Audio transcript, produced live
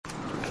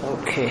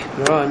Okay,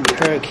 we're on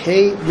Perek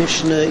Hey,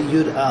 Mishnah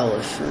Yud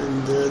Aleph,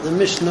 and the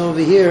Mishnah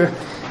over here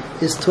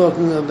is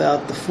talking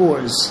about the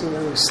fours.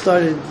 We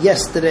started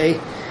yesterday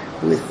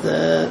with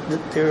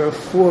that there are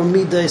four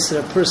midas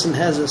that a person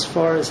has as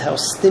far as how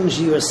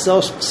stingy or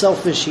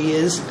selfish he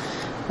is,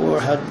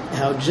 or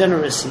how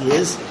generous he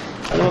is.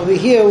 And over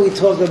here we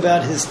talk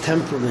about his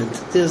temperament.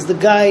 There's the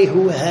guy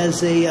who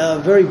has a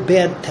very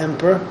bad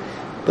temper,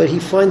 but he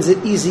finds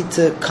it easy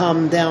to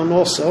calm down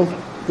also.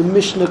 The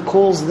Mishnah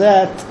calls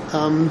that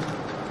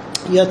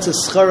Yatsa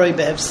Scharai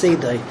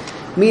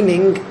Behefsedai,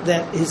 meaning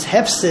that his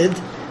hefsid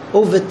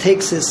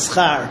overtakes his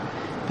schar.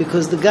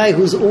 Because the guy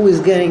who's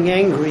always getting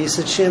angry,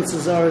 so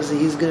chances are that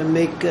he's going to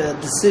make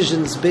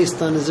decisions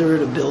based on his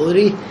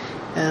irritability,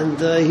 and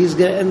he's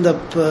going to end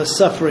up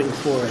suffering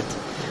for it.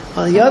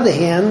 On the other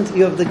hand,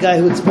 you have the guy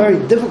who it's very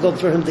difficult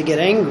for him to get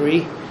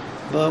angry,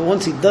 but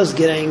once he does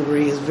get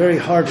angry, it's very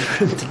hard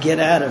for him to get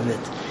out of it.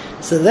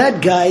 So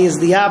that guy is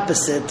the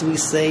opposite. We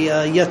say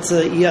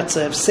Yatsa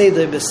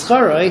Hefsedai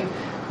B'Scharai.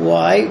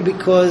 Why?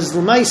 Because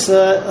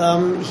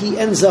L'maisa, he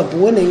ends up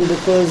winning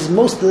because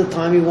most of the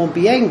time he won't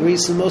be angry,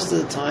 so most of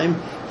the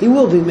time he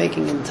will be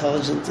making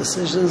intelligent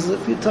decisions. A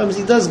few times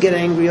he does get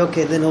angry,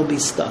 okay, then he'll be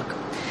stuck.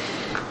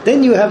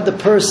 Then you have the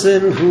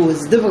person who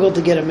is difficult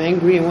to get him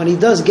angry, and when he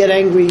does get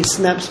angry, he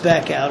snaps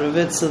back out of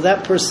it. So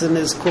that person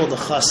is called a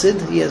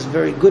chassid. He has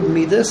very good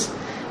midas.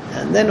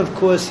 And then, of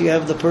course, you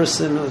have the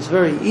person who is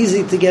very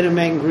easy to get him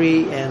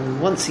angry, and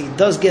once he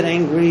does get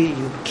angry,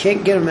 you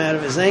can't get him out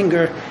of his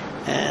anger,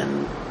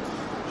 and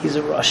he's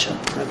a rasha.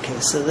 Okay,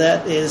 so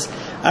that is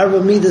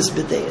Arba Midas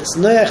B'deis.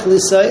 Noach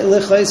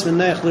Lichais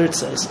v'Noach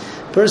Lirtzais.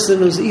 Person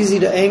who's easy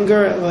to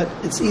anger, but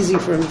it's easy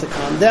for him to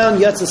calm down.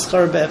 Yatsa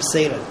Schar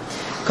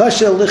B'Hefsedai.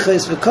 Kasha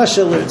Lichais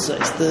v'Kasha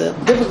Lirtzais. The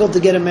difficult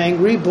to get him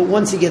angry, but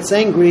once he gets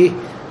angry,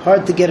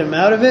 hard to get him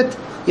out of it.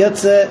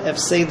 Yatsa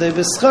Hefsedai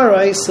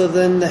B'Scharai. So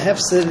then the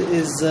hefsid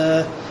is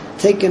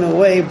taken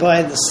away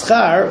by the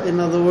schar.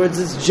 In other words,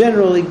 it's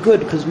generally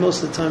good because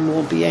most of the time he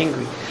won't be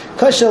angry.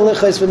 Kasha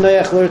Lichais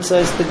v'Noach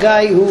Lirtzais. The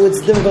guy who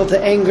it's difficult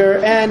to anger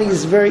and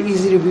he's very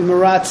easy to be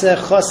meratzeh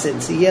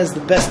chassid. So he has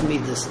the best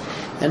midas.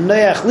 And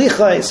Noach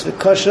Lichais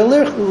v'Kasha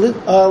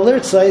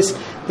Lirtzais.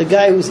 The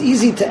guy who's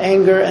easy to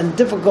anger and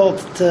difficult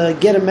to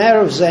get him out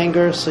of his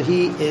anger, so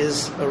he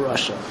is a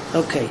rasha.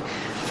 Okay,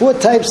 4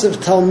 types of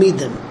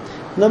talmidim.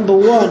 Number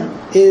 1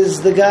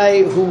 is the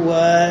guy who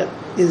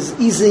is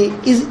easy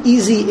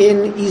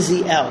in,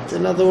 easy out.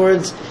 In other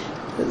words,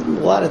 a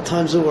lot of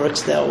times it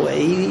works that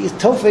way. He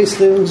tofes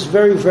things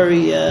very,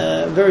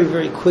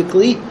 very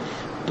quickly,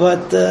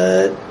 but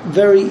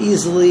very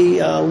easily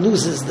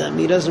loses them.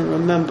 He doesn't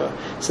remember.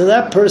 So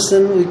that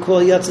person we call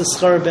Yatsa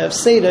Schar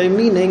B'Hefsedai,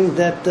 meaning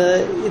that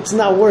it's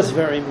not worth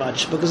very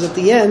much, because at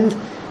the end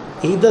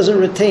he doesn't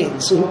retain.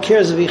 So who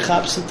cares if he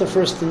chaps it the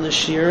first in the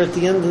shir? At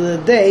the end of the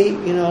day,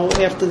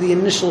 after the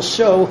initial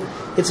show,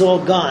 it's all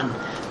gone.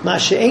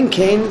 Masha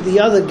Enkain, the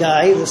other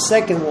guy, the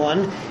second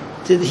one,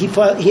 he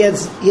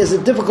has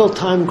a difficult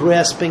time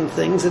grasping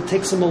things. It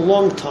takes him a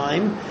long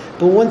time,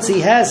 but once he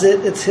has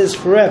it, it's his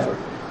forever.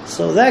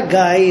 So that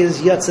guy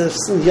is Yatsa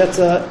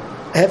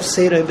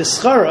Hefsedai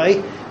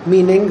B'Scharai,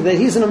 meaning that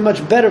he's in a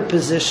much better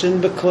position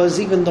because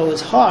even though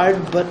it's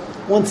hard, but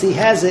once he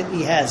has it,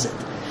 he has it.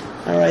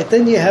 All right.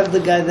 Then you have the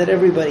guy that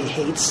everybody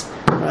hates,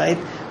 right?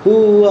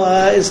 Who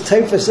is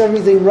typhus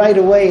everything right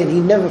away and he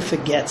never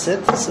forgets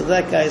it. So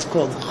that guy is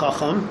called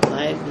Chacham,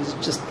 right? He's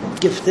just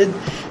gifted.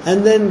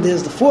 And then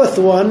there's the 4th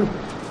one,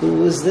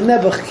 who is the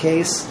Nebuch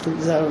case,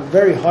 who's a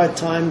very hard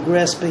time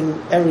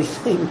grasping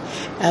everything,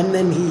 and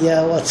then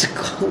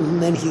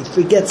and then he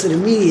forgets it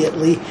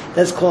immediately.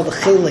 That's called the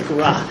Chelik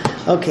Ra.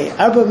 Okay,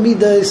 Arba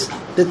Midas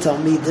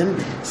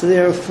B'Talmidim. So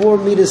there are 4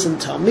 midas in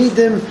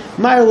Talmidim.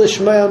 Mar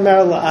L'Shmaya,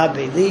 Mar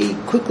L'Abed. He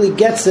quickly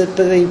gets it,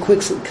 but then he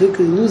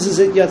quickly loses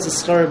it. Yatsa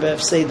Schar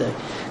B'Hefsedai.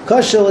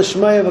 Kasha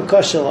L'Shmaya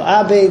v'Kasha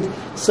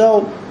L'Abed.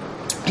 So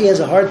he has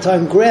a hard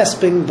time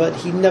grasping, but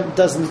he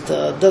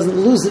doesn't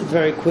lose it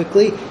very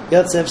quickly.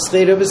 Yatsa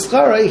Hefsedai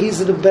B'Scharai, he's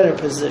in a better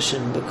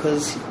position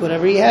because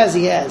whatever he has,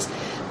 he has.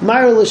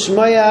 Mar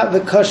L'Shmaya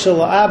v'Kasha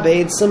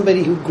L'Abed,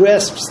 somebody who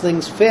grasps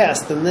things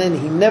fast and then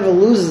he never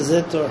loses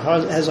it or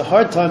has a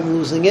hard time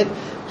losing it.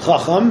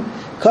 Chacham.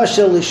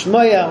 Kasha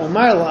L'Shmaya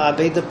Umar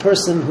L'Abed, the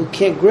person who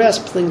can't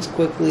grasp things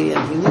quickly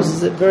and he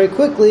loses it very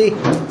quickly.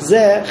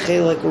 Zeh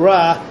Chelik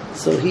Ra.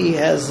 So he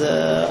has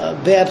a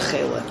bad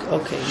chelik.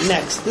 Okay,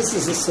 next. This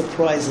is a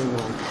surprising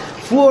one.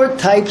 4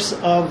 types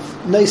of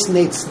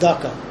noisnei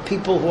tzedakah,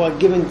 people who are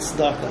giving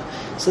tzedakah.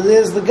 So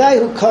there's the guy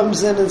who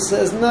comes in and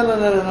says, no,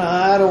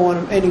 I don't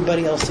want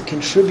anybody else to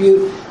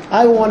contribute.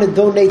 I want to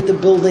donate the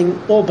building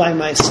all by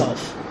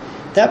myself.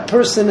 That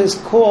person is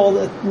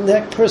called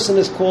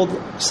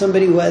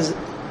somebody who has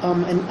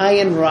an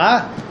ayin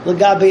ra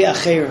l'gabe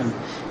acherim.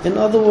 In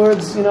other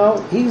words,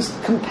 he's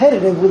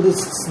competitive with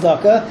his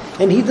tzedakah,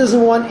 and he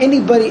doesn't want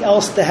anybody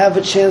else to have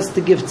a chance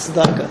to give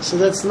tzedakah. So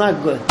that's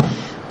not good.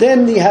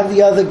 Then you have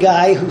the other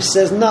guy who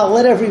says, no,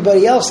 let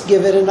everybody else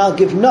give it, and I'll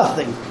give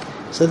nothing.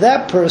 So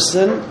that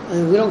person,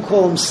 and we don't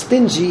call him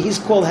stingy, he's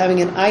called having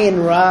an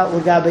ayin ra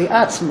l'gabe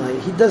atzmai.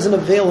 He doesn't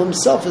avail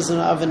himself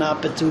of an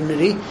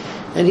opportunity,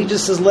 and he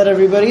just says, let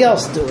everybody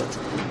else do it.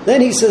 Then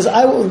he says,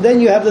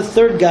 then you have the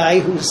third guy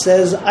who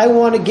says, I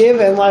want to give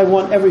and I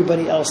want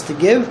everybody else to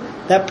give.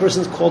 That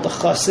person's called a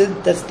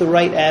chassid. That's the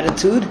right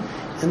attitude.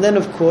 And then,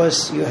 of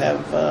course, you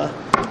have the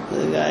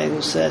guy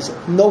who says,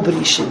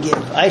 nobody should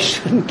give. I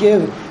shouldn't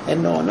give,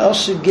 and no one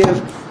else should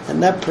give.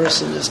 And that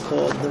person is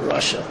called the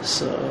Rasha.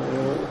 So,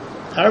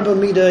 Arba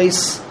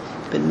Midas,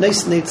 Ben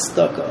Neisneit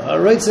Staka.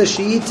 Haroitza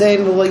Sheyitain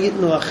V'lo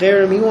Yitnu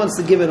Acherim. He wants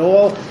to give it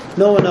all.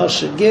 No one else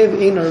should give.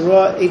 Ein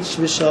Ra H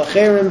V'shal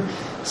Acherim.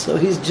 So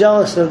he's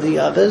jealous of the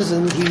others,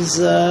 and he's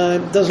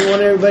doesn't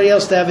want everybody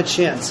else to have a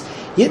chance.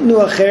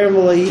 Yitnu Acherim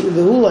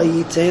V'hula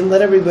Yitain.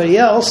 Let everybody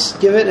else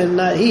give it, and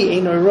not he.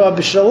 Ein Ra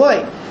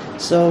B'shalai.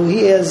 So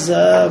he has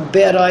a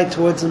bad eye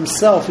towards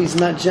himself. He's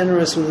not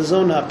generous with his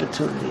own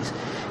opportunities.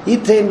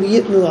 Yitain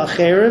v'yitnu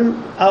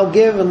acherim, I'll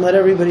give and let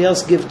everybody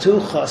else give too,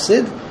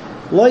 chassid.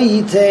 Lo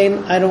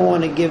yitain, I don't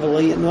want to give a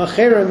lo yitnu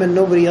acherim, and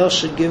nobody else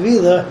should give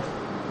either.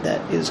 That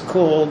is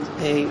called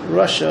a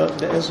Rasha.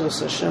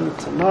 Be'ezras Hashem.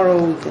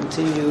 Tomorrow we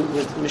continue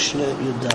with Mishnah Yud.